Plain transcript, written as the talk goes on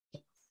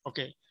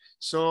Okay,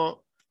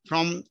 so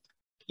from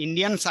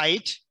Indian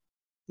side,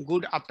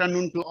 good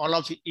afternoon to all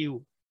of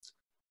you.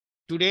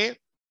 Today,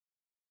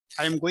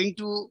 I am going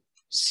to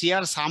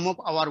share some of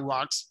our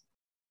works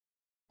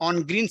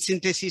on green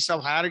synthesis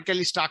of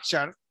hierarchical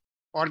structure,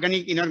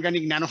 organic,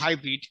 inorganic,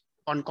 nanohybrid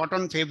on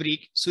cotton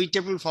fabric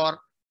suitable for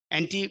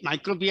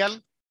antimicrobial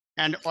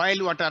and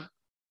oil-water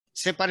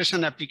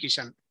separation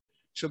application.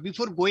 So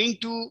before going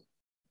to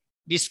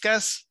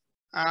discuss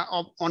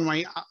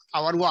on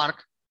our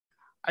work,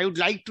 I would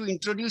like to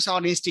introduce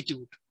our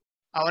institute.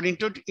 Our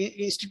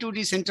institute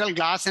is Central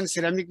Glass and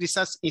Ceramic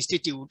Research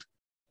Institute,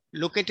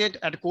 located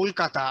at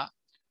Kolkata,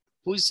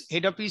 whose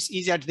head office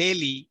is at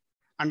Delhi,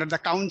 under the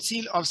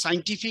Council of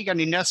Scientific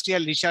and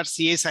Industrial Research,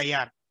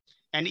 CSIR.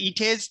 And it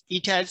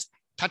has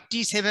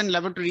 37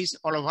 laboratories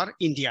all over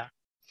India.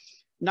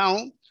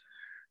 Now,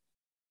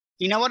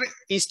 in our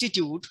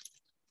institute,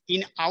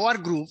 in our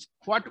group,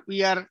 what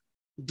we are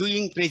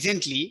doing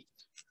presently,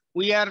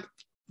 we are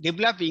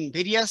developing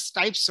various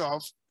types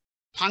of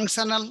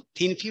functional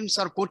thin films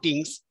or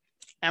coatings,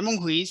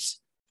 among which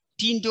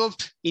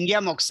tin-doped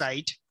indium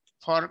oxide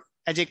for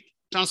as a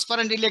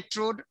transparent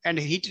electrode and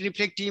heat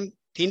reflective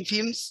thin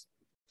films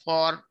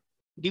for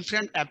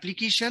different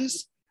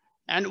applications.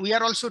 And we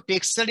are also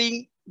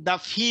texturing the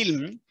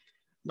film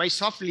by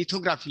soft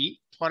lithography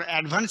for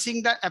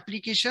advancing the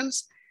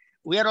applications.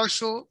 We are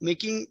also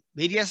making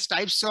various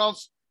types of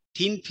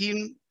thin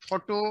film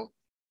photo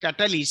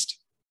catalyst.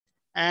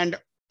 And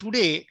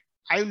today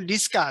I will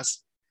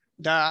discuss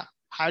the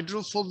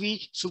hydrophobic,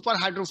 super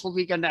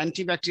hydrophobic and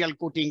antibacterial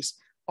coatings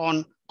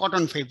on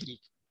cotton fabric.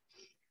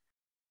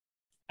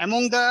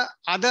 Among the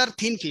other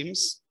thin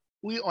films,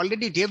 we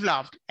already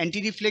developed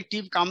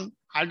anti-reflective cum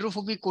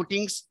hydrophobic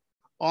coatings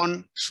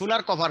on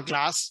solar cover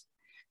glass.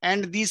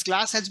 And this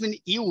glass has been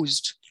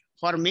used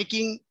for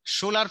making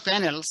solar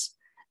panels,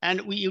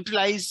 and we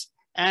utilize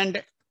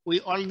and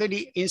we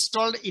already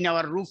installed in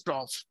our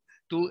rooftop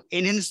to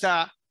enhance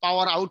the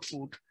power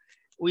output.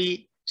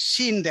 We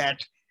seen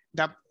that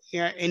the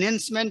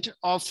enhancement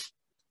of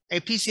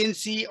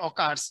efficiency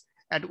occurs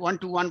at 1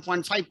 to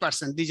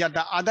 1.5%. These are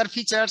the other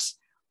features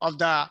of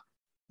the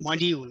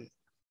module.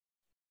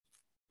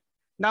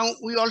 Now,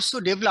 we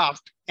also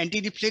developed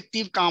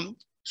anti-reflective cum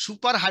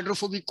super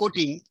hydrophobic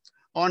coating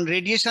on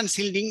radiation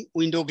shielding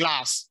window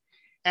glass.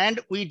 And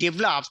we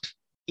developed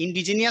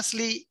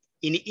indigenously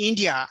in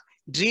India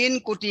drain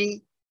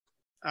coating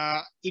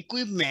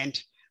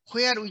equipment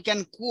where we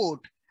can coat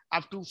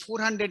up to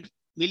 400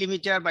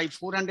 millimeter by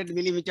 400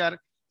 millimeter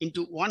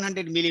into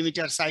 100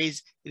 millimeter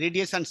size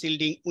radiation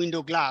shielding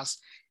window glass,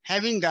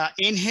 having the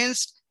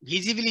enhanced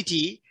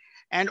visibility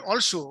and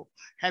also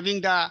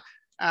having the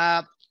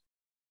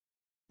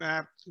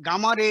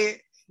gamma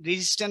ray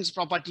resistance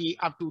property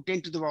up to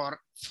 10 to the power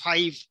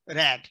 5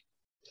 rad.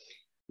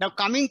 Now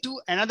coming to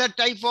another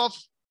type of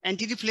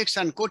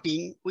anti-reflection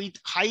coating with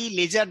high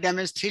laser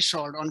damage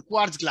threshold on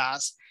quartz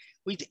glass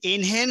with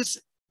enhanced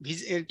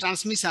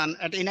transmission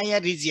at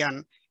NIR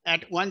region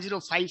at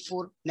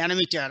 1054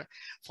 nanometer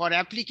for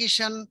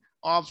application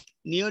of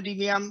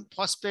neodymium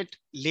phosphate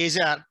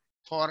laser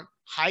for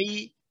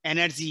high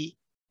energy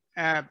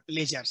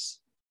lasers.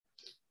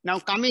 Now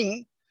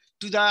coming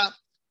to the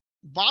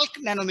bulk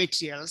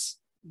nanomaterials,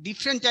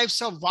 different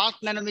types of bulk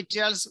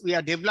nanomaterials we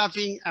are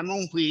developing,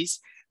 among which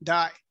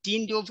the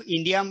tin-doped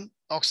indium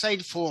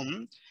oxide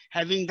foam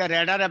having the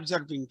radar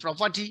absorbing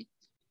property,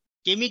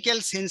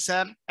 chemical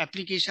sensor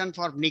application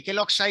for nickel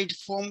oxide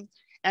foam,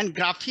 and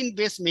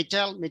graphene-based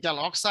metal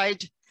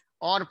oxide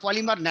or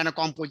polymer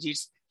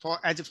nanocomposites for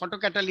as a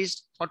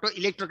photocatalyst,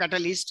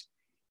 photoelectrocatalyst,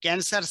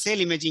 cancer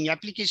cell imaging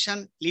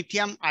application,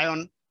 lithium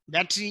ion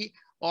battery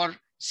or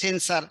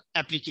sensor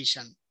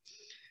application.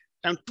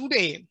 Now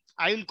today,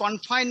 I will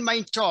confine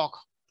my talk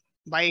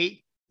by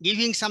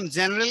giving some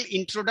general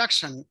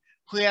introduction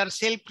where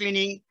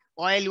self-cleaning,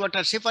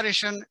 oil-water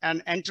separation,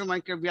 and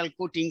antimicrobial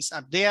coatings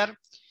are there.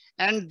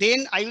 And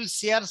then I will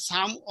share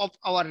some of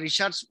our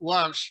research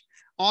works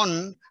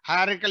on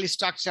hierarchical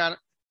structure,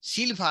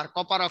 silver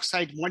copper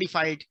oxide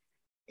modified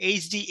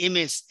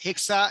HDMS,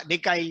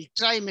 hexadecyl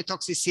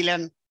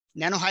trimethoxysilane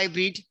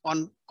nanohybrid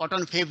on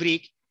cotton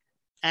fabric,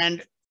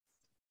 and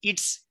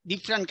its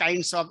different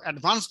kinds of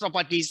advanced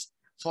properties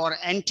for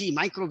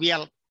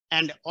antimicrobial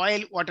and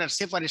oil-water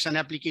separation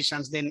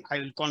applications. Then I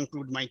will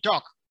conclude my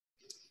talk.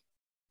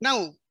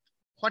 Now,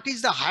 what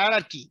is the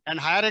hierarchy and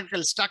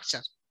hierarchical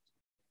structure?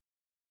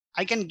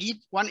 I can give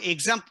one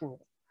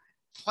example.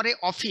 For an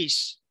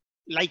office,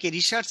 like a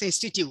research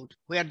institute,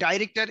 where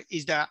director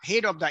is the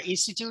head of the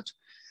institute,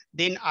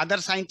 then other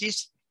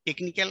scientists,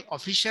 technical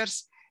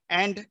officers,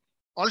 and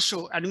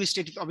also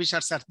administrative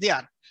officers are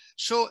there.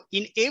 So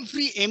in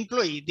every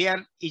employee,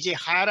 there is a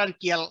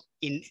hierarchical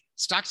in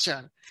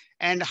structure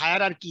and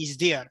hierarchy is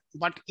there.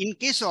 But in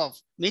case of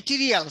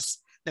materials,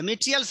 the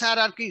materials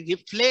hierarchy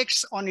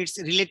reflects on its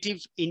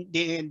relative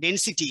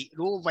density,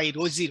 rho by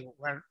rho zero,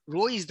 where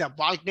rho is the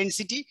bulk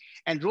density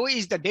and rho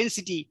is the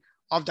density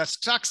of the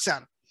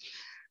structure.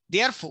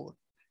 Therefore,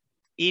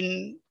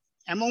 in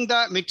among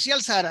the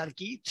materials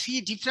hierarchy,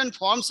 3 different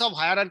forms of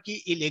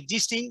hierarchy is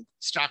existing: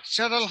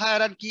 structural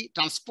hierarchy,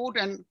 transport,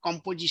 and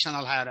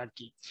compositional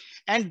hierarchy.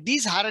 And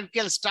these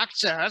hierarchical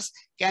structures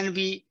can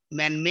be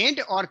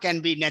man-made or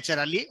can be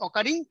naturally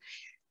occurring.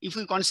 If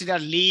we consider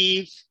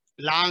leaf,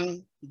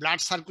 lung, blood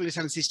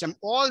circulation system,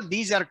 all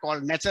these are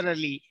called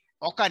naturally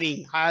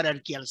occurring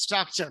hierarchical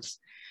structures.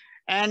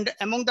 And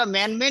among the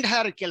man-made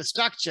hierarchical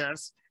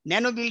structures,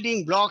 nano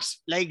building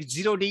blocks like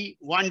 0D,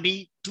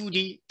 1D,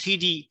 2D,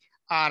 3D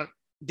are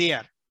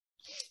there.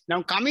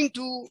 Now coming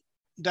to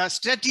the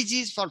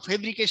strategies for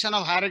fabrication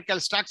of hierarchical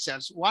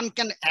structures, one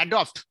can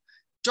adopt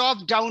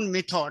top-down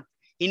method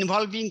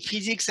involving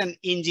physics and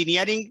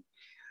engineering,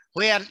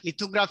 where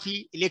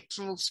lithography,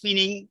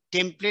 electrospinning,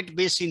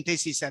 template-based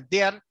synthesis are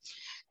there,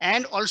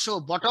 and also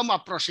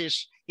bottom-up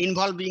process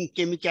involving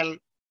chemical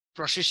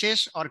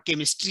processes or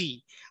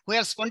chemistry,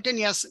 where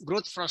spontaneous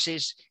growth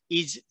process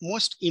is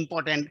most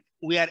important.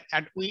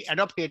 We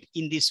adopted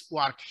in this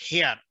work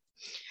here.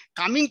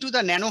 Coming to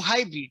the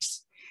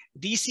nanohybrids,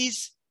 this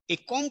is a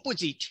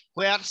composite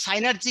where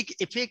synergic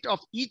effect of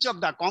each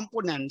of the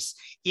components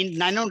in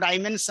nano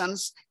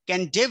dimensions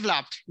can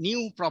develop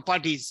new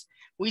properties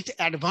with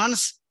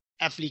advanced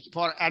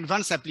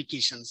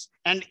applications.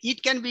 And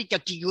it can be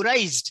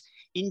categorized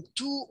in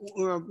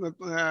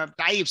 2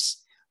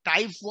 types.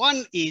 Type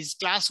 1 is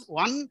class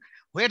 1,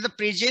 where the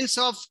presence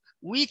of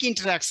weak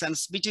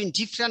interactions between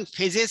different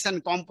phases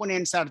and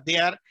components are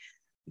there.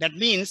 That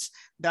means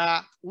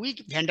the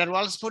weak van der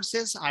Waals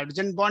forces,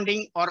 hydrogen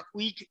bonding, or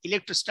weak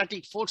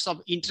electrostatic force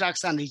of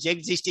interaction is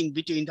existing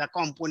between the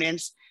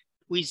components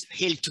which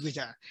held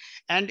together.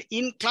 And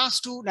in class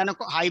 2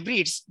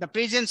 nanohybrids, the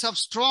presence of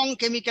strong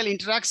chemical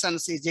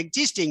interactions is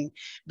existing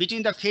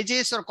between the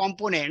phases or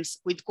components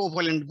with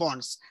covalent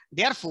bonds.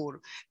 Therefore,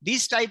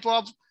 this type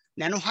of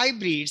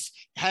nanohybrids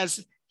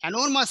has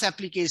enormous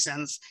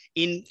applications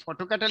in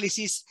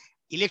photocatalysis,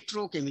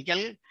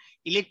 electrochemical,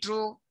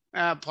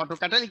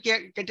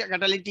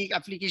 photocatalytic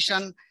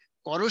application,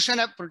 corrosion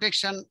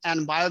protection,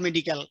 and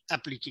biomedical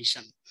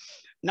application.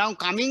 Now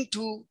coming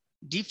to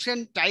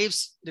different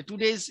types, the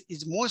today's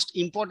is most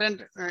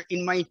important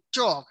in my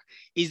talk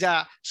is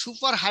the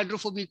super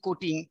hydrophobic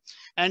coating.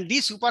 And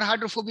this super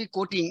hydrophobic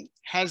coating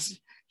has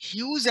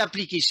huge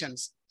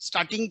applications,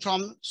 starting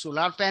from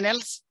solar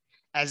panels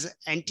as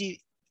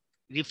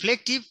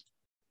anti-reflective,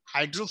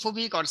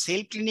 hydrophobic or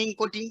self-cleaning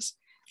coatings,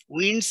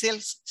 wind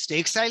cells,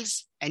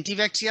 textiles,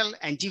 antibacterial,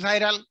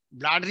 antiviral,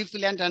 blood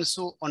repellent, and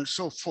so on and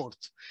so forth.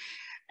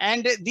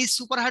 And this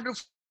super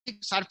hydrophobic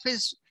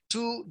surface,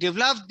 to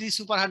develop this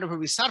super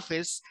hydrophobic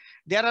surface,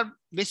 there are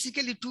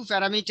basically 2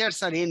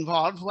 parameters are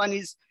involved. One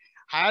is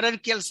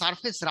hierarchical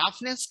surface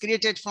roughness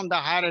created from the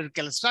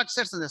hierarchical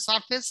structures on the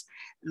surface,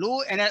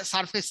 low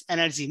surface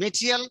energy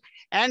material,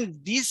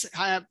 and this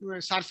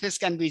surface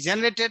can be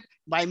generated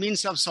by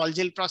means of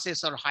Sol-Gel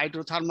process or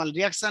hydrothermal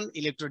reaction,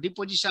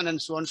 electrodeposition,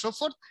 and so on and so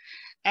forth.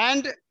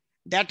 And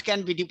that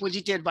can be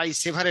deposited by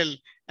several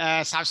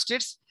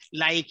substrates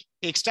like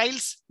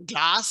textiles,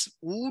 glass,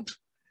 wood,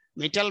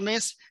 metal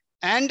mesh.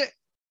 And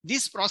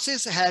this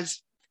process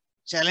has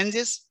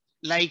challenges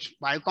like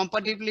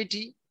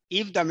biocompatibility.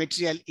 If the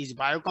material is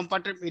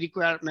biocompatible,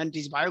 requirement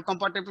is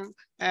biocompatible,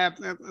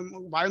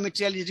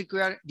 biomaterial is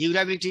required,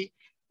 durability,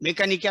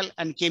 mechanical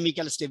and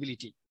chemical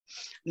stability.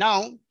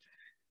 Now,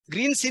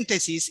 green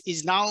synthesis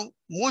is now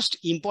most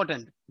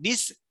important.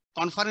 This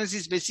conference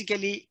is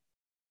basically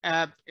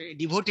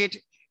devoted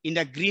in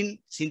the green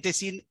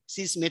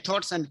synthesis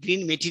methods and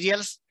green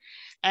materials.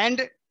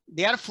 And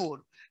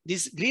therefore,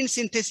 this green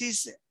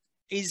synthesis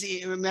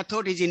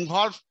method is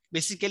involved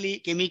basically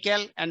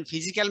chemical and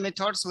physical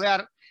methods,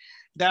 where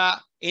the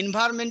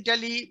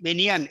environmentally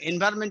benign,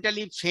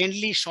 environmentally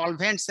friendly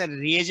solvents and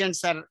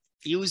reagents are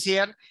used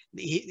here.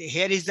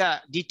 Here is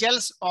the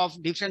details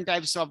of different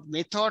types of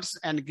methods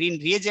and green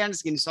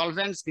reagents, green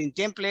solvents, green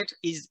template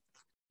is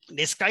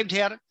described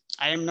here.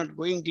 I am not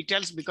going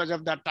details because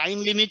of the time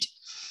limit.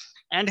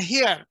 And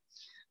here,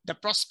 the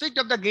prospect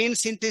of the green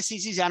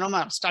synthesis is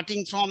enormous,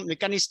 starting from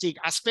mechanistic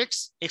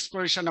aspects,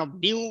 exploration of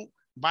new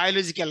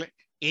biological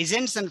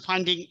agents, and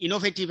finding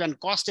innovative and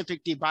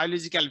cost-effective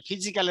biological,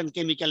 physical, and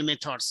chemical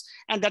methods.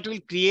 And that will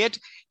create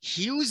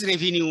huge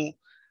revenue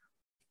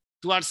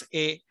towards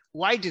a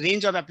wide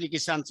range of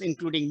applications,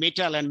 including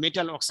metal and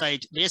metal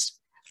oxide-based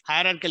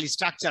hierarchically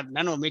structured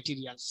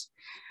nanomaterials.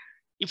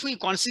 If we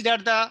consider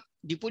the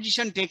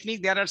deposition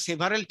technique, there are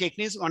several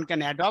techniques one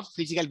can adopt: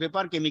 physical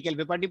vapor, chemical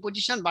vapor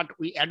deposition, but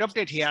we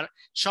adopted here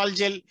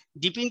Sol-Gel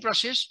dipping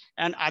process,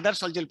 and other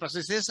Sol-Gel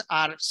processes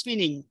are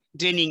spinning,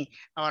 draining,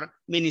 or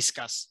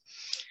meniscus.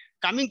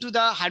 Coming to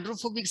the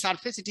hydrophobic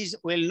surface, it is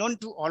well known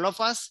to all of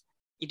us.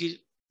 It is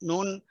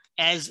known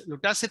as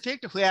Lotus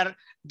effect, where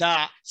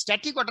the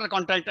static water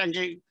contact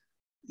angle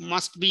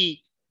must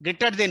be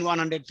greater than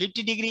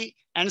 150 degree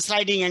and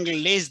sliding angle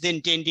less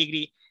than 10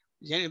 degree.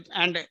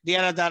 And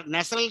there are the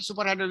natural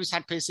superhydrophobic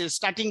surfaces,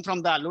 starting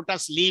from the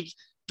lotus leaves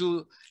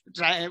to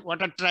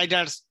water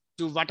triders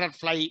to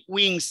butterfly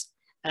wings,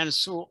 and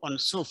so on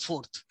and so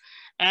forth.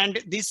 And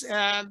this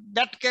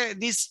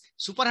these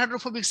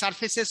superhydrophobic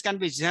surfaces can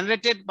be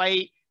generated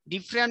by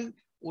different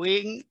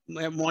weighing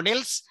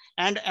models.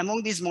 And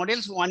among these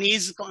models, one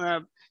is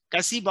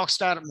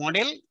Casey-Boxter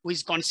model,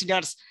 which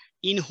considers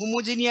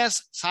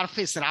inhomogeneous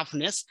surface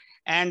roughness,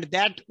 and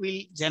that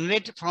will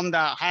generate from the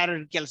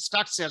hierarchical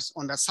structures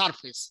on the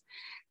surface.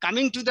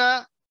 Coming to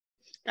the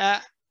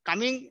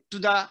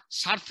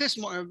surface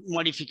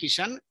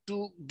modification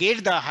to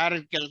get the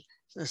hierarchical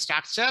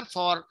structure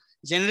for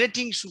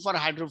generating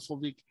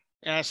superhydrophobic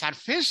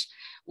surface,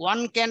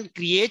 one can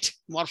create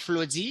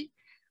morphology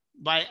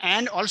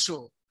and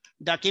also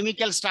the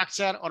chemical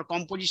structure or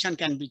composition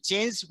can be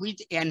changed with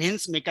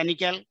enhanced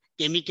mechanical,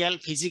 chemical,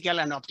 physical,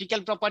 and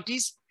optical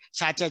properties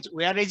such as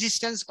wear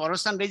resistance,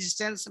 corrosion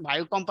resistance,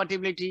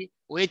 biocompatibility,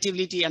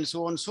 wettability, and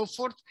so on and so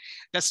forth.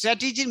 The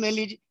strategy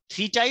mainly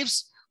three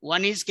types.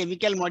 One is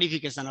chemical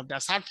modification of the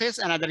surface,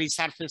 another is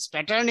surface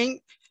patterning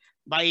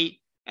by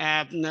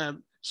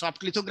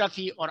soft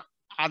lithography or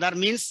other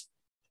means,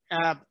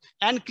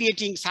 and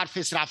creating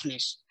surface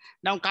roughness.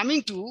 Now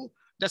coming to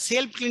the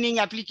self-cleaning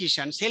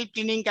application,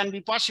 self-cleaning can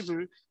be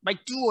possible by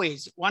two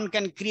ways. One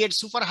can create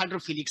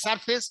superhydrophilic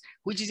surface,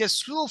 which is a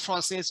slow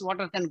process.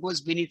 Water can go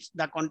beneath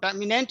the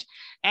contaminant,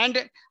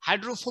 and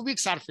hydrophobic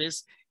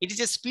surface, it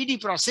is a speedy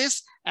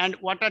process, and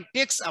water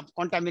takes up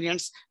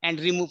contaminants and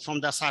remove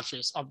from the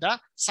surface of the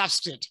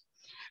substrate.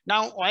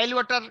 Now,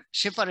 oil-water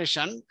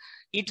separation,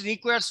 it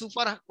requires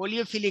super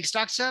oleophilic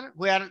structure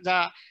where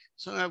the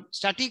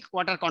static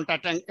water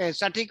contact,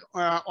 static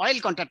oil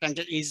contact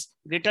angle is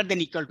greater than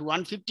equal to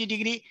 150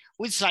 degree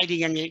with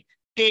sliding angle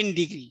 10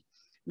 degree.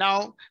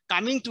 Now,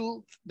 coming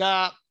to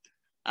the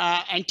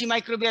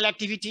antimicrobial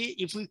activity,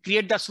 if we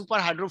create the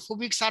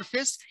superhydrophobic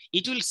surface,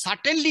 it will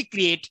certainly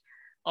create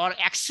or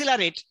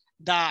accelerate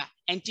the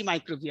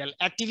antimicrobial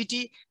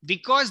activity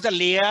because the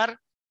layer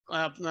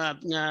of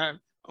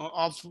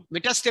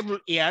metastable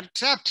air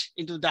trapped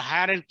into the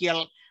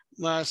hierarchical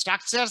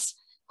structures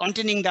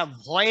containing the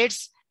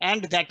voids,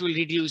 and that will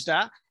reduce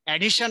the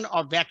addition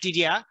of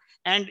bacteria.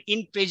 And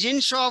in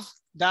presence of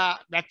the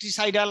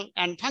bactericidal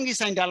and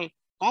fungicidal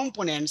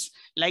components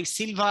like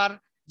silver,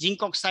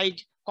 zinc oxide,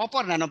 copper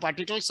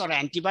nanoparticles or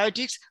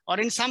antibiotics,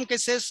 or in some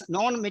cases,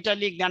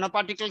 non-metallic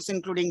nanoparticles,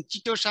 including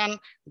chitosan,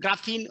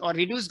 graphene or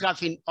reduced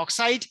graphene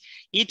oxide,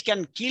 it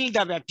can kill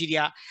the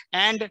bacteria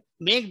and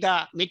make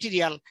the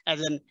material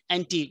as an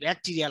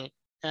antibacterial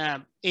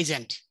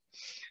agent.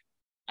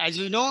 As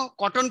we know,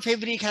 cotton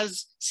fabric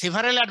has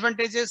several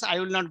advantages. I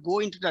will not go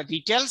into the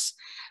details,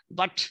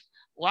 but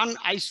one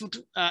I should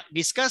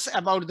discuss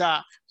about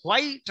the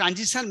why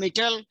transition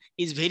metal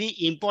is very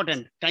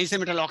important. Transition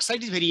metal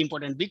oxide is very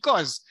important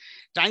because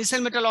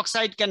transition metal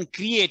oxide can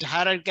create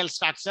hierarchical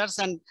structures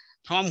and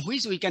from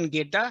which we can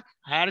get the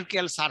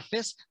hierarchical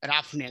surface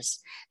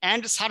roughness.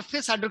 And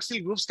surface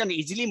hydroxyl groups can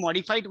easily be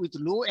modified with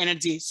low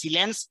energy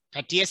silanes,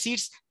 fatty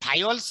acids,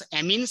 thiols,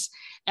 amines,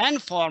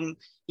 and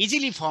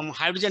easily form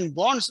hydrogen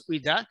bonds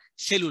with the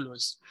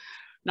cellulose.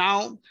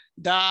 Now,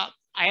 I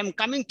am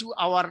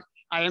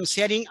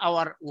sharing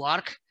our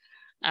work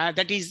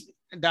that is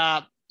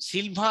the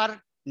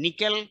silver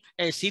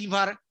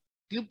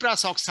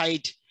cuprous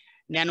oxide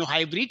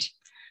nanohybrid.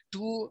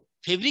 To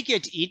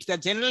fabricate it, the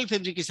general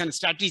fabrication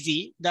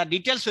strategy, the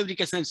detailed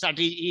fabrication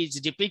strategy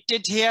is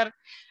depicted here.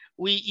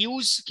 We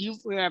use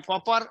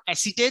copper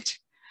acetate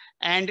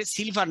and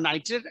silver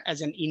nitrate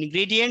as an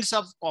ingredients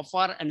of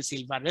copper and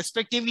silver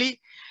respectively.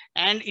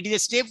 And it is a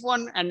step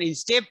one, and in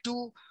step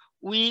two,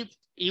 we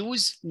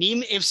use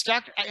neem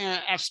extract,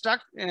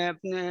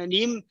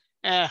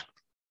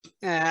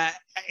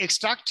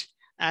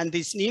 and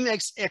this neem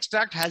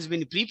extract has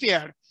been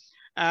prepared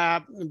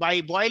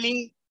by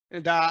boiling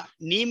the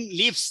neem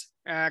leaves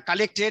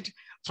collected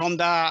from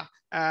the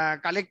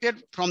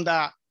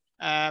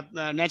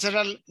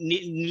natural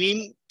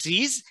neem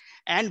trees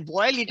and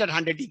boil it at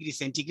 100 degrees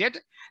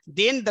centigrade.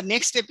 Then the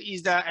next step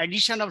is the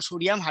addition of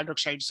sodium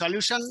hydroxide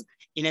solution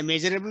in a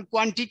measurable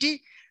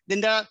quantity.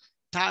 Then the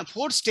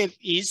fourth step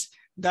is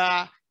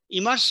the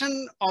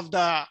immersion of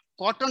the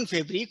cotton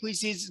fabric,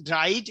 which is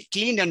dried,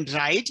 cleaned and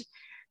dried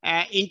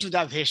into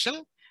the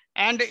vessel.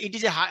 And it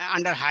is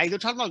under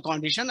hydrothermal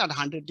condition at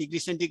 100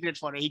 degrees centigrade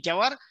for 8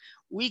 hours.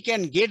 We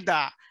can get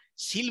the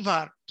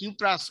silver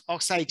cuprous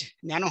oxide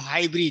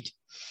nanohybrid.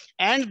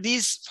 And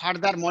this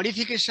further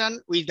modification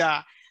with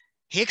the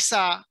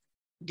hexa,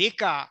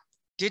 deca,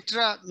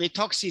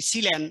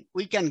 tetramethoxysilane,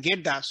 we can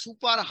get the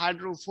super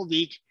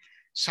hydrophobic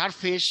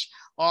surface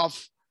of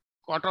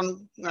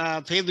cotton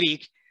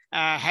fabric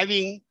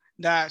having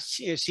the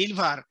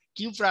silver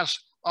cuprous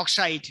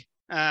oxide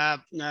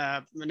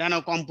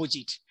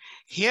nanocomposite.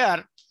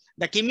 Here,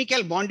 the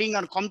chemical bonding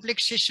or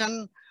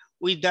complexation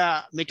with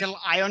the metal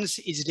ions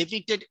is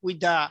depicted with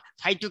the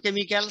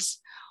phytochemicals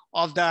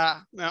of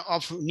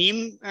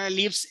neem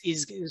leaves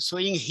is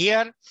showing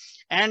here,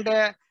 and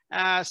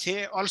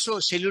also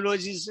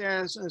cellulose is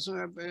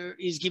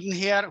given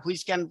here,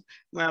 which can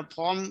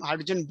form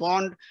hydrogen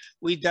bond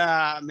with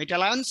the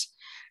metal ions,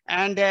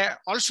 and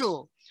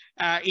also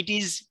it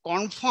is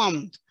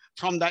confirmed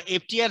from the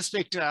FTR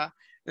spectra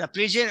the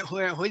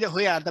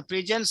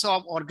presence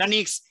of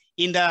organics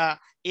in the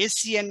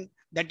ACN,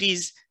 that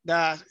is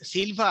the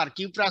silver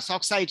cuprous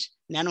oxide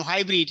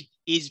nanohybrid,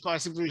 is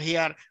possible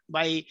here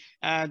by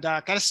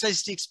the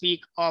characteristics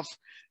peak of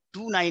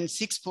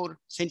 2964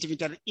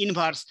 centimeter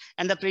inverse,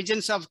 and the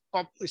presence of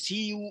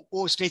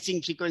CUO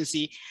stretching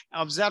frequency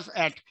observed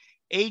at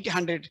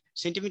 800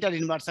 centimeter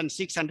inverse and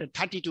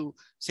 632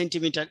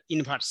 centimeter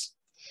inverse.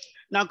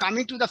 Now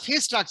coming to the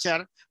phase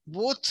structure,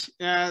 both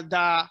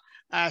the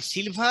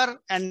silver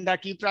and the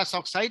cuprous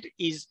oxide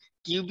is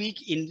cubic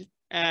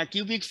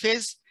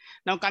phase.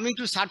 Now coming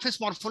to surface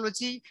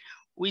morphology,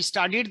 we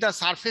studied the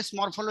surface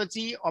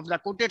morphology of the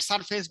coated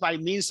surface by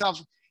means of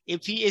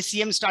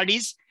FEACM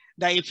studies.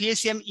 The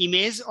FEACM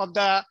image of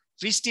the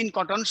pristine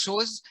cotton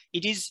shows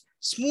it is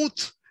smooth,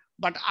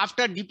 but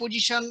after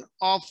deposition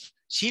of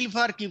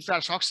silver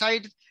cuprous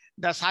oxide,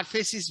 the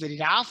surface is very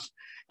rough.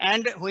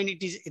 And when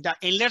it is, the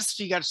enlarged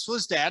figure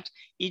shows that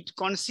it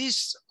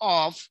consists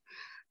of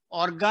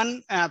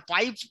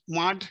pipe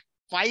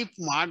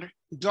mud,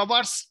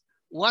 daubers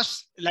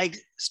wash-like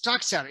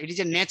structure. It is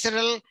a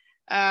natural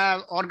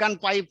organ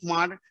pipe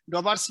mud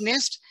daubers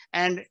nest,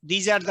 and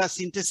these are the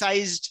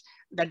synthesized,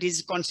 that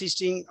is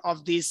consisting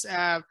of this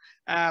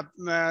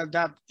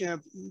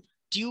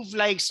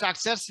tube-like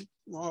structures,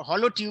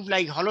 hollow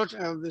tube-like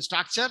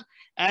structure,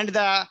 and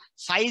the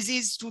size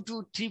is 2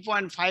 to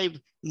 3.5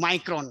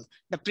 micron.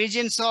 The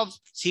presence of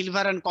silver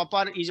and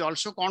copper is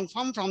also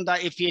confirmed from the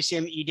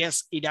FEACM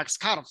EDAX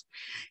curve.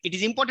 It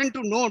is important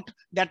to note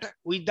that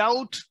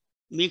without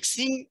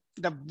mixing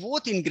the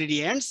both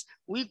ingredients,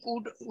 we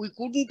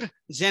couldn't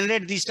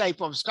generate this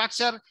type of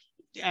structure.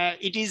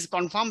 It is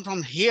confirmed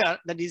from here,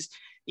 that is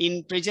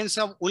in presence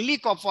of only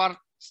copper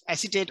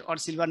acetate or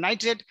silver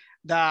nitrate,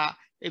 the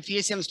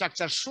FEACM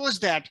structure shows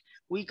that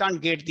we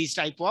can't get this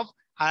type of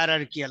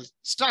hierarchical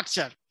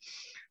structure.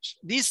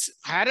 This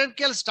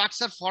hierarchical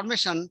structure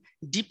formation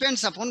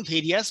depends upon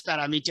various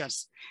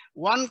parameters.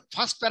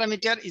 First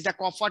parameter is the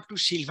copper to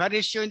silver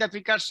ratio in the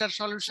precursor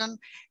solution,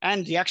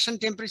 and reaction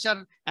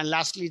temperature, and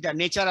lastly the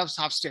nature of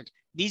substrate.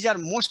 These are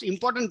most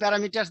important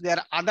parameters. There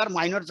are other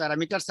minor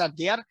parameters are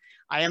there.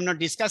 I am not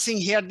discussing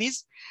here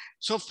these.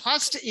 So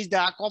first is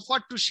the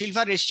copper to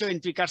silver ratio in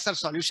precursor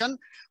solution,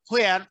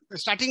 where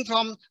starting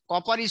from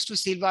copper is to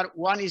silver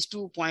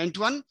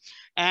 1:0.1,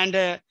 and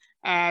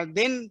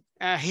then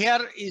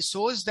here it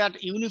shows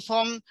that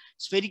uniform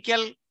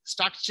spherical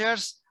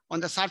structures on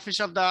the surface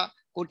of the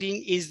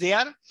coating is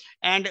there.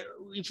 And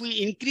if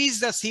we increase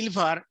the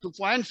silver to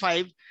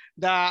 0.5,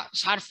 the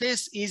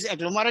surface is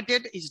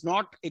agglomerated, is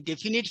not a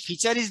definite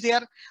feature is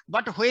there.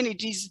 But when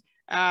it is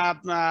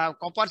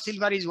copper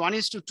silver is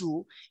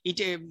 1:2,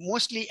 it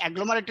mostly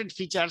agglomerated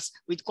features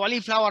with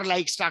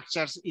cauliflower-like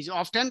structures is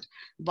often,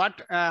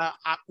 but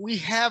we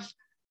have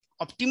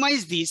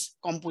optimized this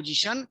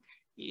composition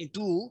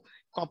to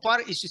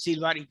copper is to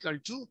silver equal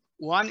to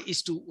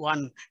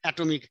 1:1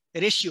 atomic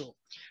ratio.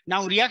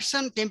 Now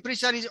reaction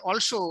temperature is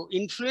also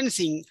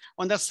influencing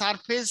on the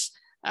surface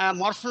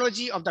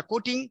morphology of the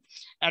coating.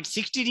 At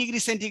 60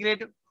 degrees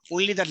centigrade,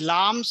 only the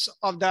lumps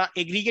of the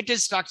aggregated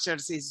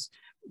structures is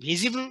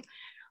visible.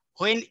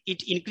 When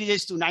it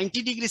increases to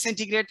 90 degrees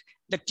centigrade,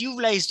 the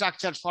tube-like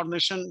structure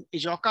formation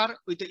is occur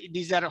with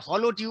these are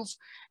hollow tubes,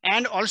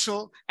 and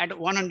also at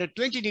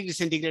 120 degrees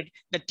centigrade,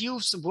 the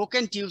tubes,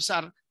 broken tubes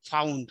are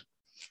found.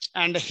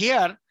 And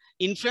here,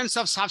 influence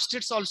of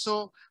substrates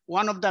also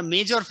one of the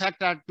major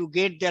factor to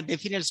get their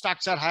definite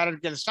structure,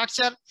 hierarchical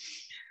structure.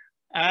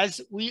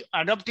 As we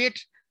adopted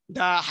the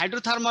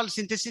hydrothermal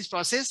synthesis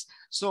process,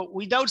 so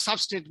without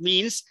substrate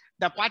means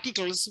the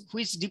particles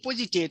which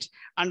deposited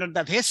under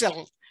the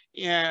vessel,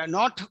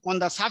 not on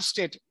the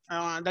substrate,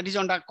 that is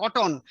on the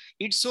cotton,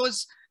 it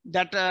shows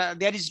that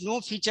there is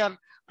no feature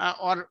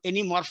or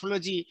any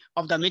morphology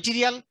of the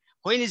material.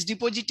 When it's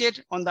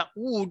deposited on the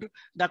wood,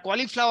 the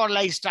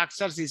cauliflower-like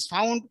structures is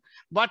found,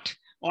 but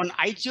on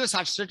ITO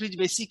substrate, which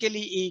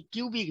basically a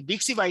cubic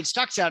bixibite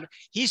structure,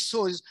 he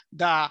shows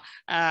the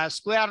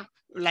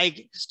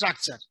square-like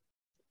structure.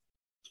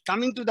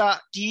 Coming to the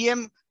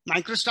TEM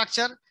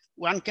microstructure,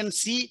 one can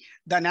see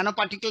the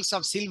nanoparticles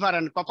of silver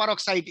and copper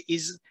oxide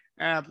is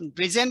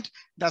present.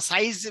 The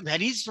size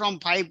varies from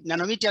 5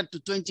 nanometer to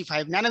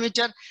 25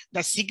 nanometer.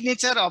 The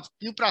signature of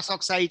cuprous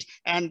oxide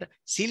and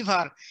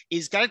silver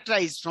is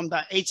characterized from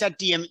the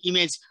HRTM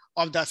image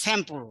of the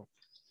sample.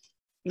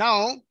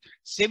 Now,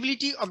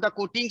 stability of the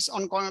coatings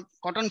on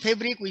cotton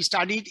fabric, we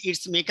studied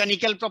its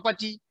mechanical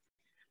property,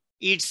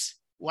 its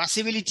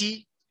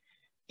washability,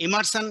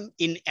 immersion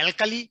in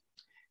alkali,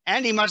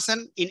 and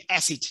immersion in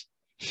acid.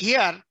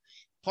 Here,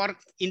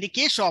 in the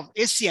case of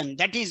ACN,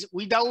 that is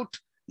without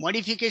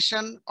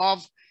modification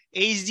of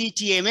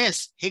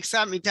HDTMS,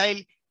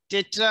 hexadecyl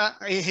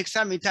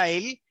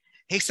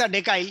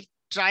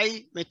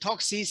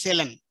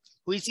trimethoxysilane,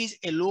 which is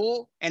a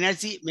low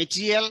energy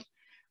material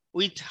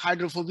with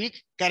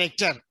hydrophobic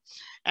character.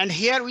 And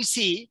here we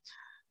see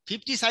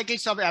 50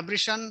 cycles of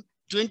abrasion,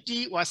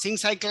 20 washing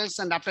cycles,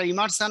 and after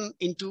immersion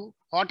into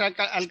hot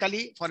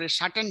alkali for a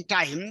certain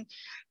time,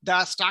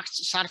 the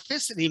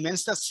surface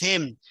remains the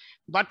same.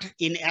 but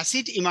in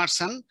acid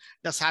immersion,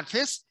 the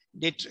surface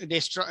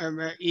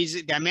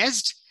is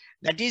damaged.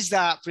 That is,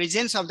 the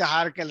presence of the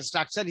hierarchical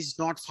structure is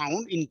not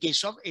found in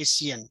case of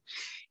SCN.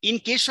 In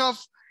case of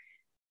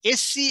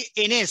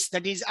SCNS,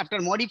 that is after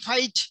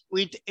modified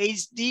with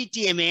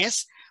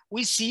HDTMS,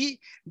 we see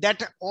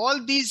that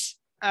all these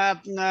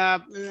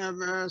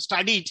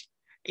studied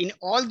in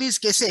all these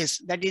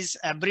cases, that is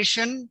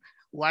abrasion,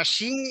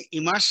 washing,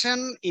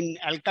 immersion in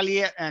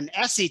alkali and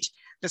acid,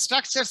 the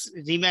structures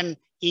remain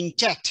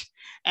intact.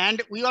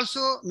 And we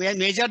also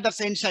measure the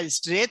tensile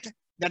strength,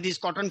 that is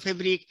cotton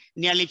fabric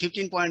nearly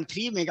 15.3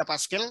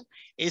 megapascal,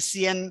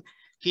 SCN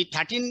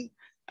 13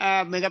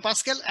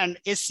 megapascal, and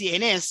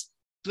SCNS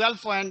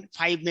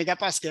 12.5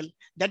 megapascal.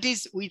 That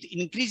is, with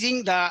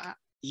increasing the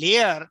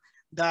layer,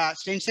 the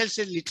tensile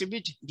stress little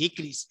bit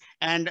decrease.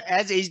 And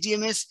as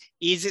HDMS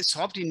is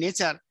soft in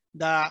nature,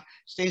 the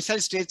tensile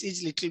stress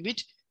is little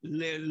bit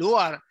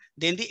lower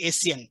than the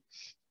SCN.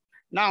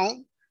 Now,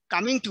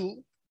 coming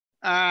to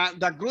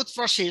the growth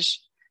process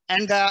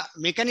and the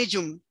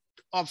mechanism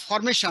of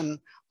formation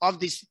of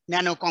this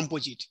nano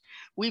composite.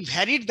 We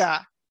varied the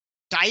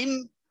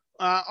time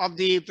of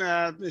the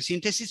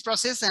synthesis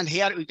process, and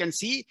here we can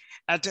see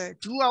at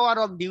 2 hours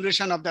of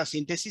duration of the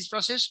synthesis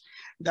process,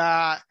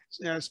 the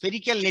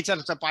spherical nature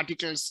of the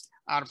particles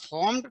are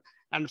formed,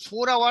 and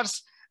 4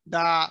 hours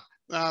the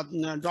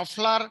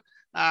Doppler,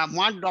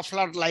 mud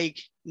Doppler like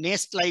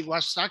nest like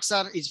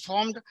structure is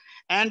formed,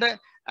 and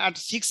at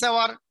 6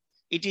 hours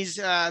it is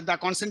the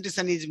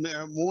concentration is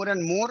more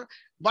and more,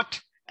 but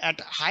at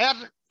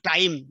higher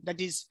time, that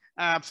is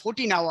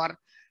 14 hours,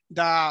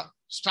 the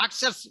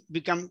structures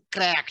become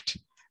cracked,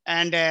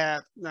 and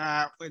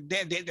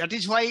that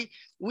is why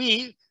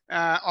we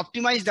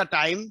optimize the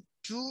time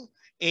to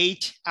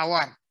 8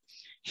 hours.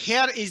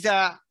 Here is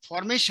the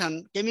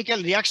formation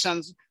chemical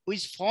reactions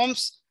which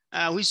forms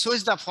which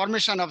shows the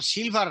formation of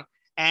silver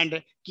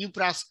and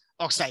cuprous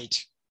oxide.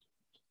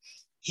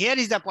 Here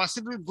is the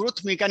possible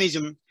growth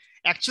mechanism.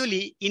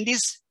 Actually, in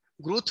this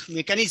growth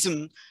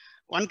mechanism,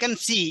 one can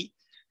see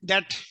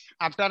that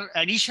after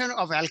addition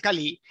of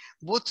alkali,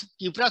 both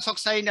cuprous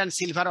oxide and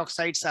silver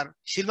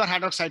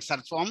hydroxides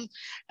are formed,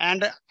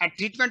 and at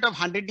treatment of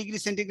 100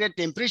 degrees centigrade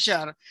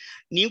temperature,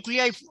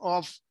 nuclei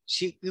of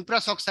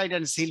cuprous oxide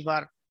and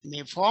silver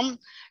may form,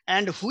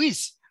 and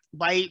which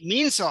by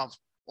means of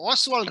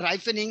Oswald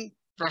ripening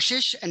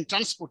process and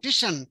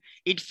transportation,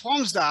 it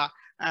forms the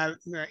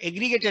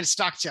aggregated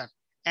structure.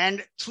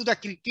 And through the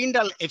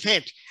Kirkendall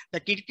effect, the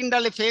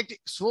Kirkendall effect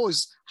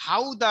shows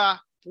how the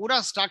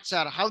porous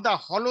structure, how the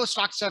hollow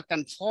structure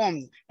can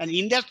form. And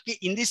in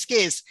this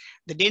case,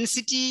 the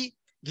density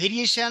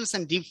variations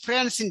and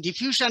difference in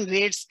diffusion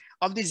rates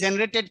of the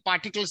generated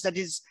particles, that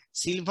is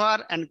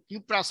silver and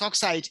cuprous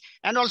oxide,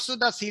 and also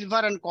the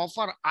silver and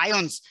copper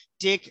ions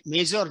take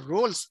major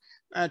roles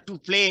to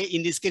play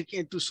in this,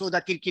 to show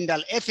the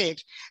Kirkendall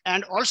effect.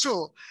 And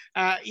also,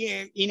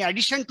 in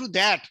addition to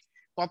that,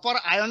 copper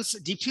ions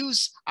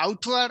diffuse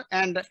outward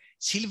and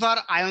silver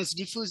ions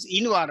diffuse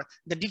inward.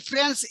 The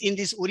difference in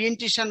this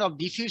orientation of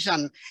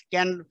diffusion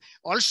can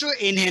also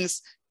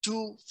enhance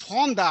to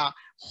form the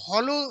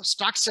hollow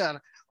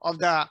structure of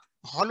the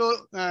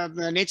hollow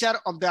nature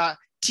of the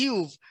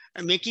tube,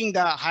 making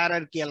the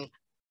hierarchical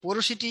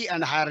porosity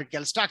and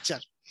hierarchical structure.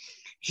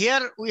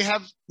 Here we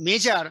have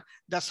measured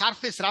the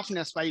surface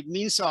roughness by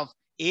means of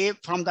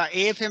from the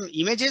AFM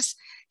images.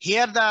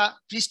 Here the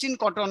pristine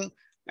cotton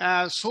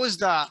shows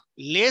the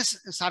less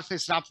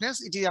surface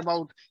roughness. It is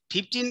about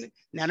 15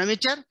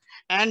 nanometer,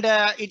 and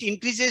it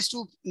increases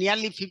to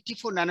nearly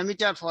 54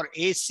 nanometer for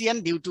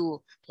ACN due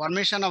to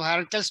formation of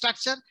hierarchical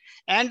structure,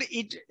 and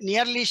it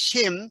nearly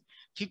same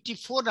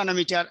 54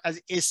 nanometer as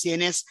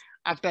ACNS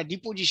after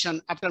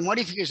deposition, after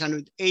modification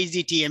with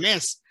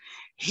HDTMS.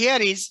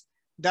 Here is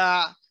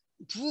the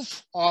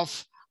proof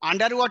of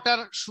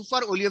underwater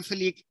super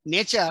oleophilic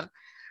nature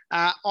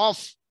of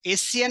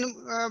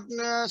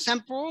ACN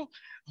sample,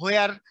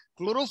 where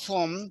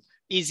chloroform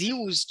is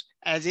used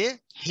as a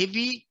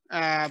heavy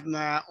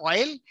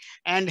oil,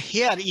 and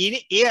here in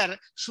air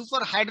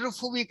super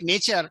hydrophobic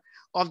nature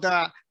of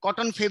the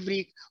cotton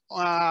fabric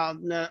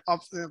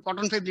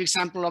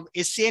sample of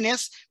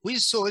SCNS, which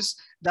shows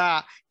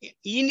the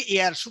in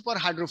air super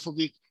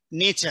hydrophobic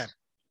nature.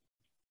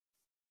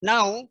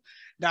 Now,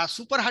 the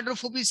super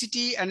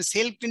hydrophobicity and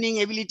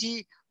self-cleaning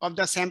ability of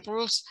the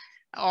samples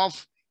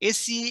of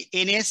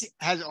SCNS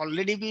has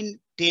already been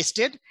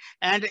tested,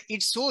 and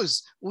it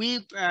shows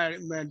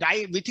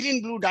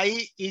methylene blue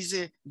dye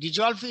is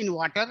dissolved in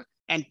water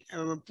and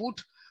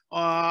put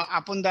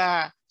upon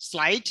the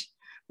slide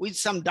with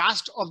some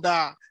dust of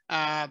the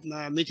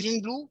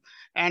methylene blue,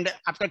 and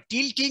after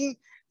tilting,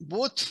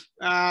 both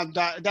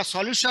the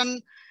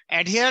solution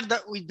adhered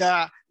with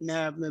the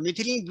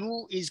methylene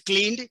blue is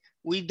cleaned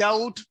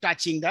without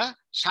touching the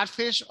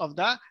surface of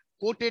the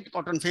coated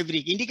cotton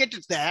fabric,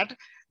 indicates that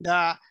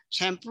the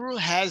shampoo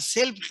has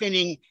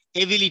self-cleaning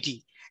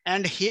ability.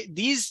 And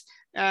these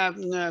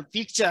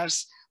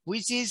pictures,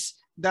 which is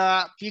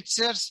the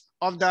pictures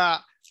of the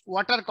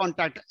water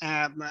contact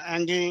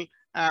angle,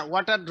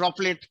 water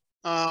droplet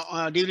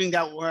during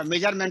the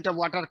measurement of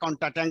water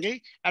contact angle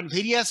at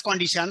various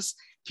conditions,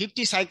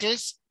 50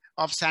 cycles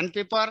of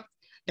sandpaper,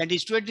 that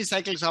is 20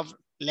 cycles of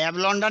lab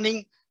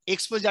laundering,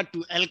 exposure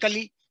to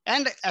alkali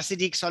and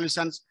acidic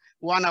solutions,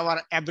 1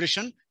 hour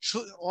abrasion.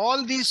 So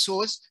all these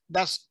shows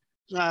the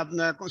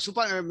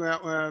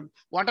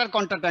water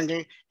contact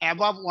angle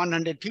above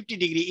 150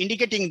 degree,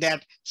 indicating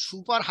that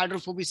super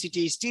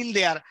hydrophobicity is still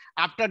there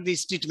after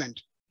this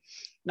treatment.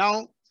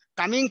 Now,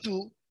 coming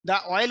to the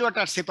oil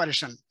water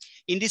separation.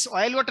 In this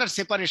oil water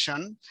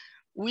separation,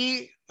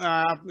 we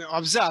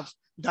observe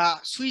the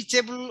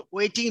switchable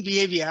weighting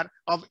behavior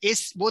of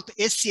both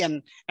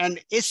SCN and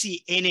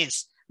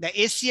SCNS. The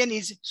SCN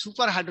is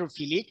super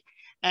hydrophilic,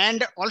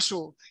 and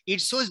also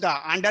it shows the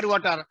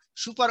underwater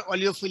super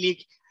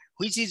oleophilic,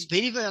 which is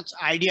very much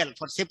ideal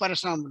for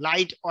separation of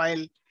light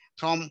oil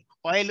from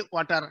oil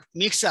water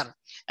mixture.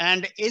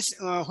 And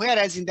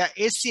whereas in the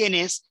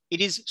SCNS,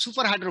 it is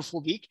super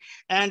hydrophobic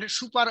and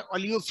super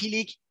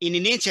oleophilic in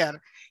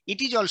nature. It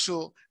is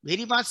also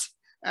very much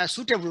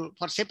suitable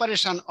for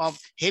separation of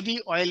heavy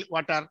oil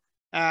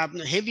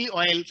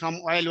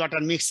from oil water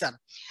mixture.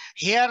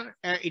 Here,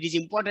 it is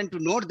important to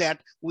note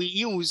that we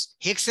use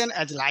hexane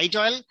as light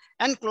oil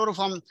and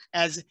chloroform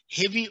as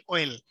heavy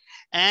oil.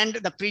 And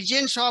the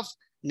presence of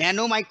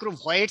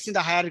nanomicrovoids in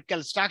the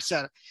hierarchical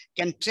structure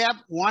can trap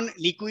one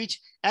liquid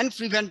and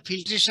prevent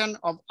filtration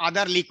of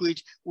other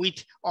liquid with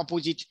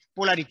opposite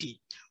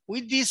polarity.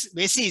 With this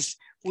basis,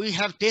 we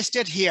have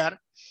tested here.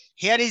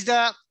 Here is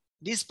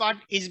this part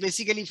is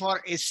basically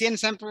for SCN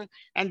sample,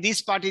 and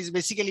this part is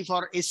basically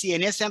for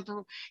SCNS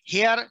sample.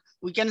 Here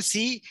we can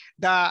see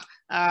the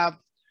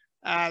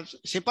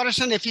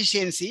separation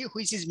efficiency,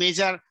 which is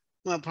measured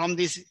from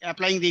this,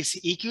 applying this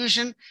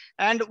equation,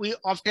 and we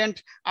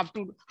obtained up to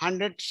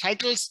 100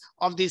 cycles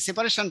of the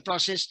separation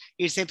process.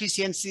 Its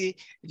efficiency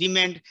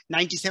remained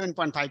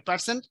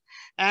 97.5%.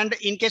 And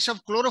in case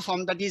of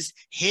chloroform, that is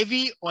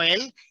heavy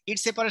oil,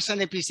 its separation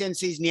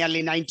efficiency is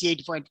nearly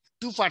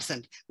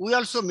 98.2%. We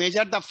also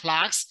measured the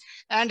flux,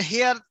 and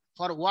here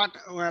for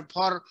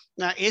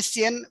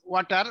SCN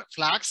water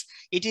flux,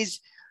 it is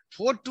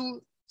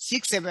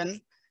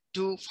 4267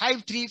 to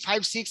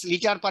 5356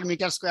 liter per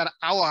meter square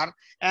hour,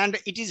 and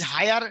it is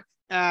higher,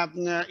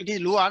 it is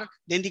lower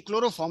than the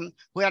chloroform,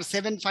 where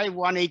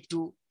 75182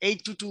 to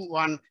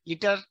 8221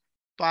 liter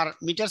per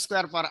meter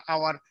square per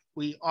hour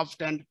we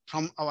obtained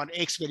from our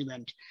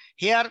experiment.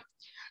 Here,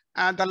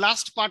 the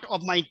last part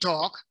of my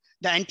talk,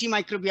 the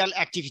antimicrobial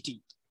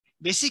activity.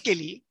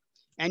 Basically,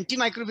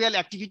 antimicrobial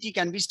activity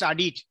can be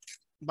studied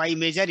by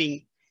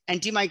measuring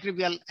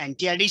antimicrobial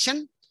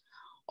anti-addition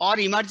or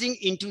emerging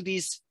into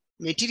this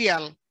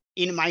material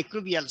in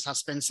microbial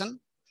suspension.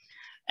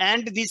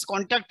 And this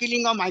contact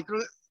killing of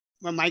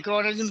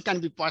microorganisms can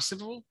be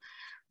possible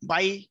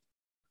by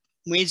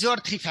major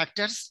 3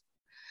 factors.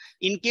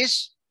 In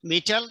case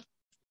metal,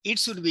 it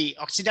should be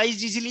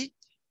oxidized easily.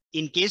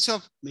 In case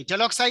of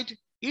metal oxide,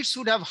 it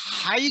should have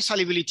high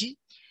solubility,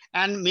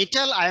 and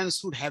metal ions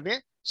should have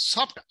a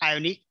soft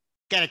ionic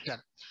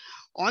character.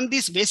 On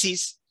this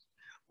basis,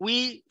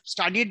 we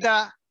studied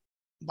the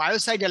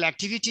biocidal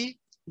activity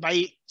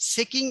by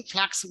shaking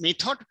flux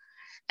method,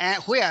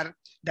 where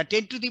the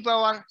 10 to the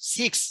power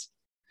 6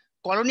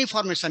 colony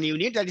formation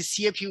unit, that is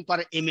CFU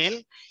per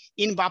ml,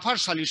 in buffer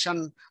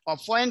solution of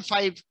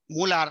 0.5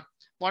 molar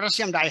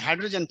potassium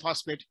dihydrogen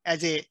phosphate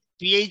as a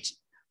pH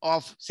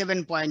of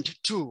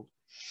 7.2.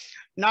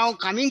 Now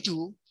coming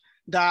to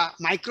the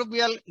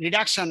microbial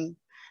reduction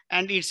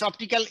and its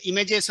optical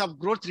images of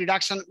growth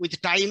reduction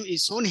with time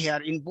is shown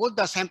here in both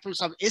the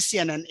samples of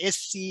SCN and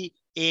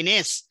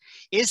SCNS.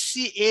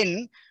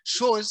 SCN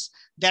shows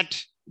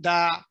that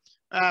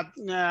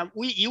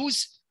we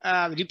use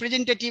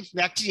representative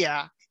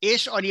bacteria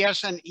S.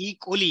 aureus and E.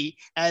 coli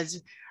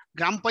as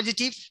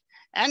gram-positive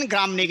and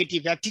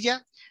gram-negative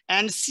bacteria,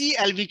 and C.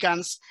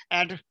 albicans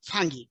and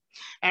fungi.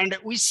 And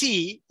we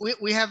see, we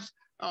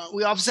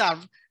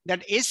observe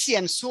that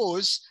SCN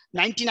shows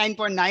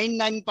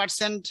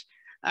 99.99%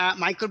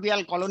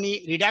 microbial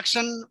colony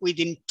reduction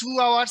within 2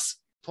 hours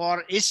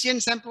for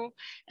SCN sample,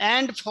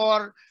 and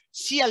for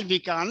C.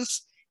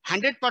 albicans,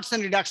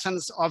 100%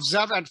 reductions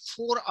observed at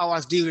 4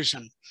 hours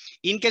duration.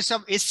 In case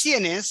of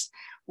SCNS,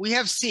 we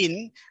have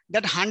seen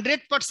that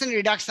 100%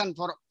 reduction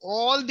for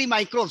all the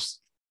microbes,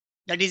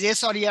 that is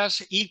S.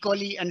 aureus, E.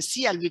 coli, and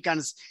C.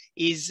 albicans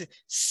is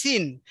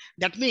seen.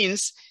 That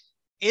means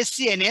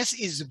SCNS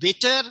is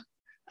better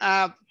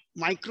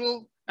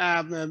material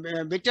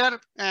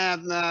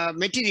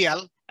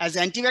as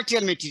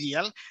antibacterial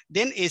material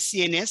than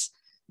SCNS.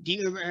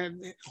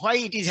 Why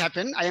it is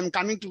happened? I am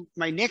coming to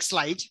my next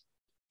slide.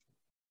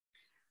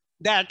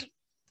 That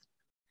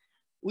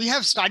we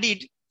have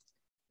studied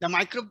the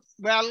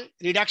microbial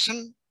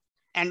reduction,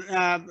 and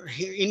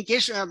in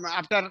case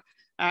after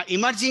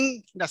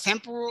emerging the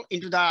sample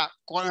into the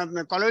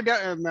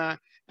colloidal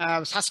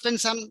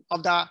suspension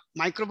of the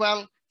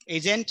microbial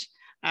agent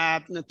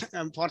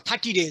for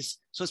 30 days.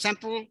 So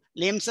sample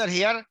names are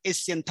here,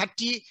 SCN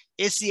 30,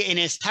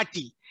 SCNS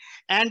 30.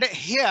 And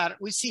here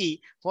we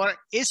see for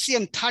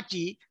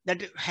SCN30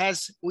 that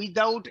has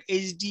without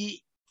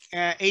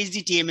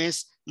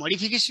HDTMS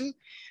modification,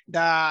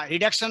 the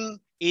reduction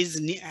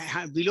is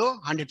below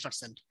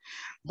 100%,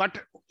 but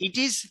it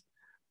is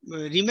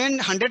remain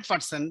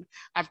 100%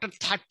 after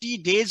 30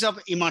 days of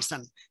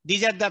immersion.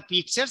 These are the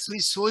pictures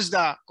which shows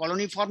the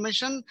colony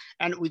formation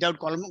and without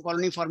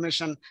colony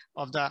formation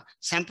of the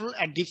sample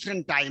at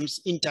different times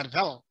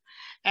interval.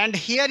 And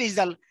here is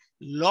the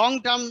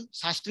long-term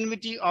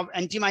sustainability of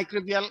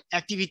antimicrobial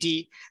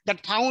activity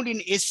that found in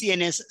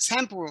SCNS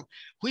sample,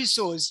 which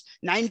shows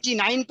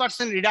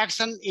 99%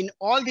 reduction in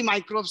all the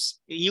microbes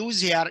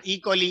used here, E.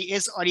 coli,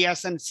 S.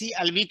 aureus, and C.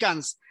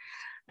 albicans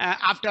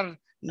after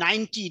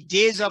 90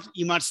 days of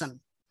immersion.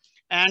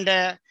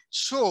 And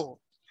show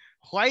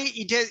why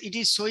it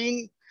is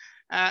showing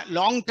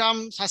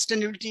long-term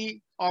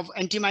sustainability of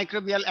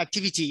antimicrobial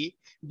activity,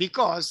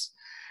 because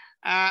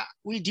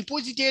we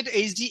deposited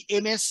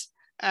HDMS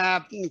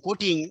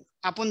coating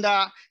upon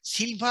the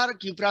silver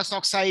cuprous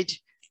oxide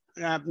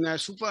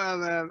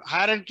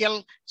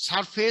hierarchical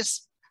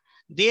surface.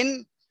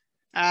 Then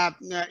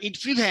it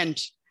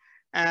prevents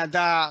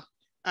the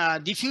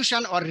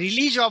diffusion or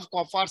release of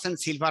copper and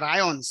silver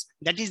ions.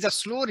 That is the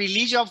slow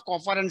release of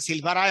copper and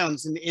silver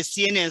ions in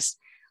SCNS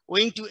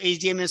owing to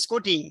HDMS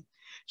coating,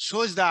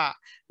 shows the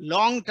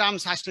long-term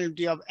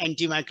sustainability of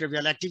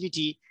antimicrobial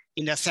activity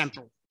in the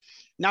sample.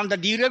 Now, the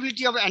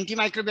durability of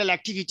antimicrobial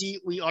activity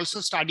we also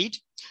studied.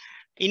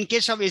 In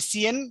case of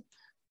SCN,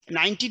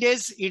 90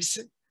 days, its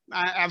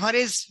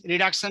average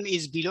reduction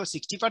is below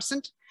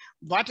 60%.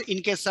 But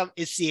in case of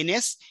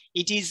SCNS,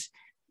 it is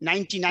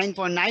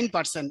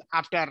 99.9%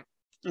 after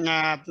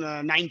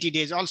 90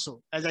 days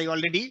also, as I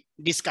already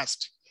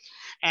discussed.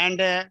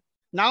 And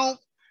now,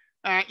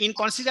 in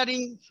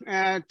considering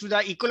to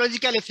the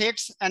ecological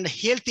effects and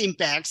health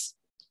impacts,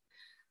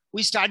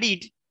 we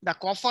studied the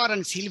copper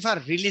and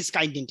silver release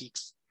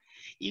kinetics.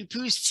 If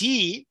you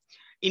see,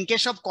 in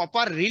case of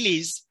copper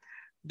release,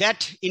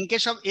 that in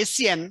case of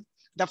SCN,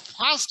 the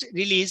first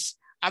release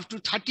up to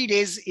 30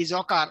 days is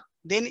occur,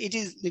 then it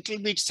is little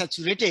bit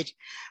saturated.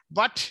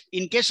 But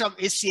in case of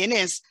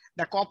SCNS,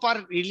 the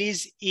copper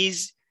release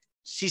is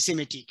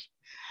systematic.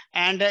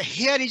 And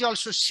here is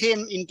also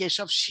same in case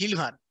of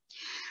silver.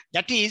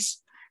 That is,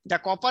 the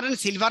copper and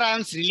silver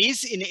ions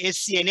release in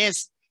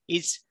SCNS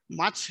is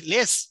much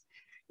less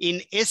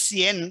in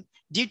SCN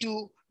due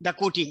to the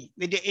coating,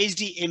 the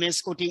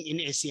HDMS coating in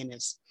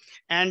SCNS.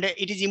 And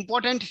it is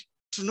important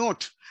to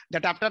note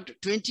that after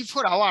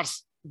 24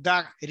 hours,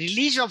 the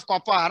release of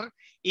copper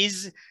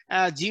is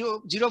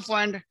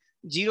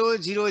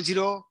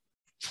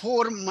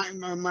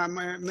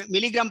 0.0004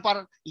 milligram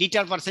per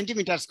liter per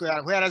centimeter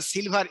square, whereas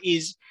silver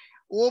is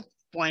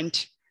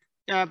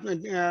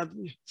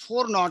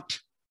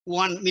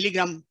 0.401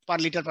 milligram per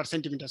liter per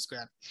centimeter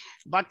square.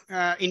 But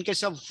in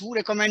case of WHO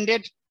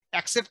recommended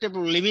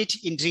acceptable limit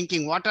in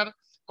drinking water,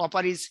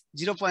 copper is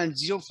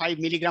 0.05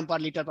 milligram per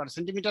liter per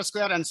centimeter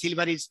square, and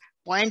silver is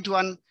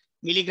 0.1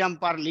 milligram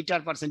per liter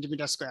per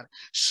centimeter square.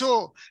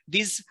 So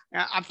this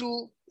up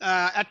to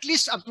at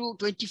least up to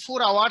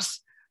 24 hours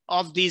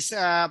of these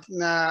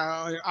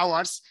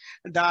hours,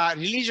 the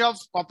release of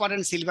copper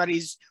and silver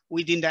is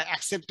within the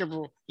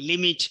acceptable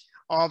limit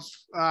of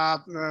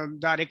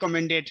the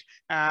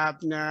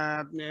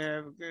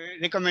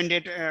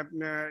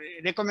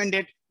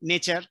recommended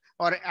nature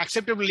or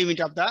acceptable limit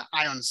of the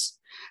ions.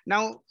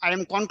 Now, I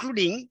am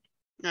concluding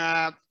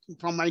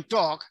from my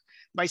talk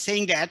by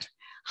saying that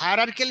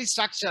hierarchical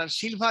structure,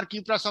 silver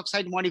cuprous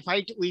oxide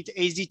modified with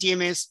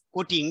HDTMS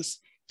coatings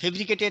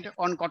fabricated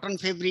on cotton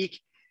fabric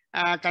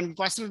can be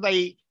possible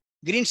by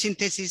green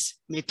synthesis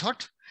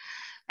method.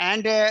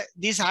 And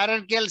this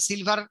hierarchical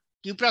silver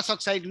cuprous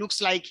oxide looks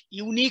like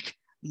unique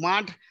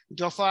mud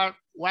Jaffa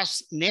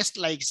wasp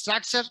nest-like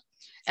structure,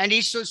 and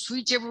it shows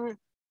switchable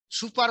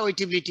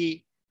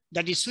superwettability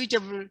that is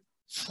suitable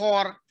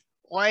for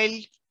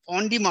oil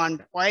on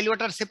demand, oil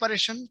water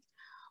separation.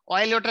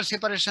 Oil water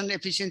separation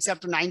efficiency up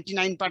to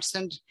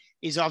 99%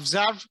 is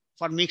observed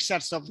for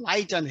mixtures of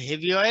light and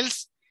heavy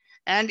oils,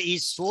 and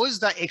it shows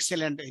the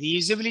excellent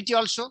reusability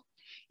also.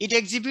 It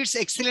exhibits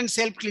excellent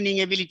self-cleaning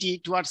ability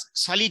towards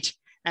solid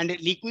and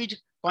liquid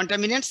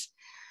contaminants,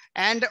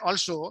 and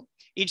also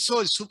it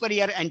shows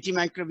superior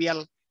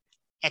antimicrobial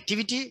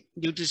activity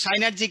due to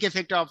synergic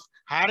effect of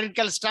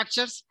hierarchical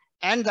structures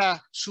and the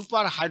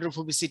super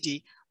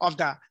hydrophobicity of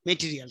the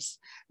materials.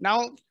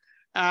 Now,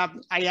 I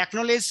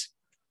acknowledge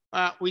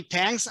we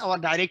thanks our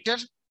director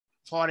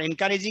for our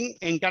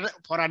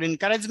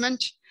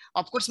encouragement.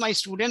 Of course, my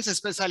students,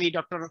 especially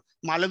Dr.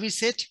 Malavi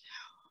Seth,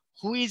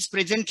 who is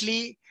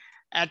presently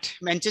at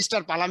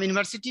Manchester Palam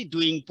University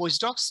doing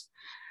postdocs,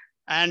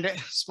 and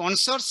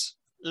sponsors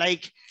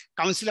like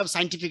Council of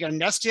Scientific and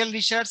Industrial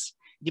Research,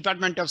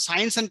 Department of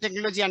Science and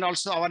Technology, and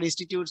also our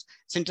institutes,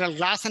 Central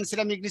Glass and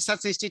Ceramic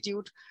Research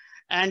Institute.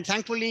 And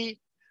thankfully,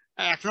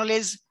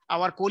 acknowledge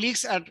our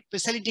colleagues at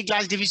Specialty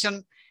Glass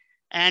Division.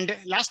 And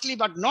lastly,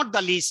 but not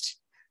the least,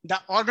 the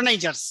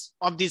organizers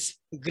of this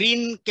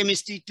Green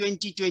Chemistry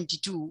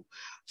 2022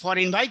 for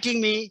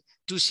inviting me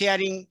to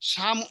sharing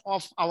some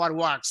of our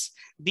works.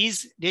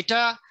 These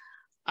data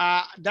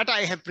that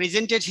I have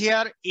presented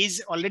here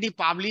is already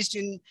published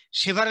in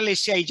several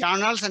SCI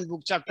journals and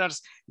book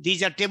chapters.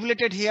 These are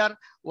tabulated here.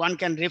 One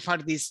can refer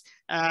these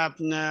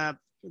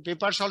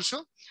papers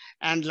also.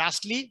 And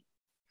lastly,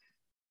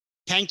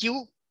 thank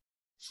you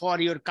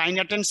for your kind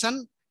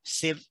attention.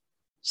 Stay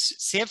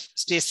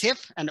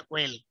safe and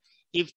well.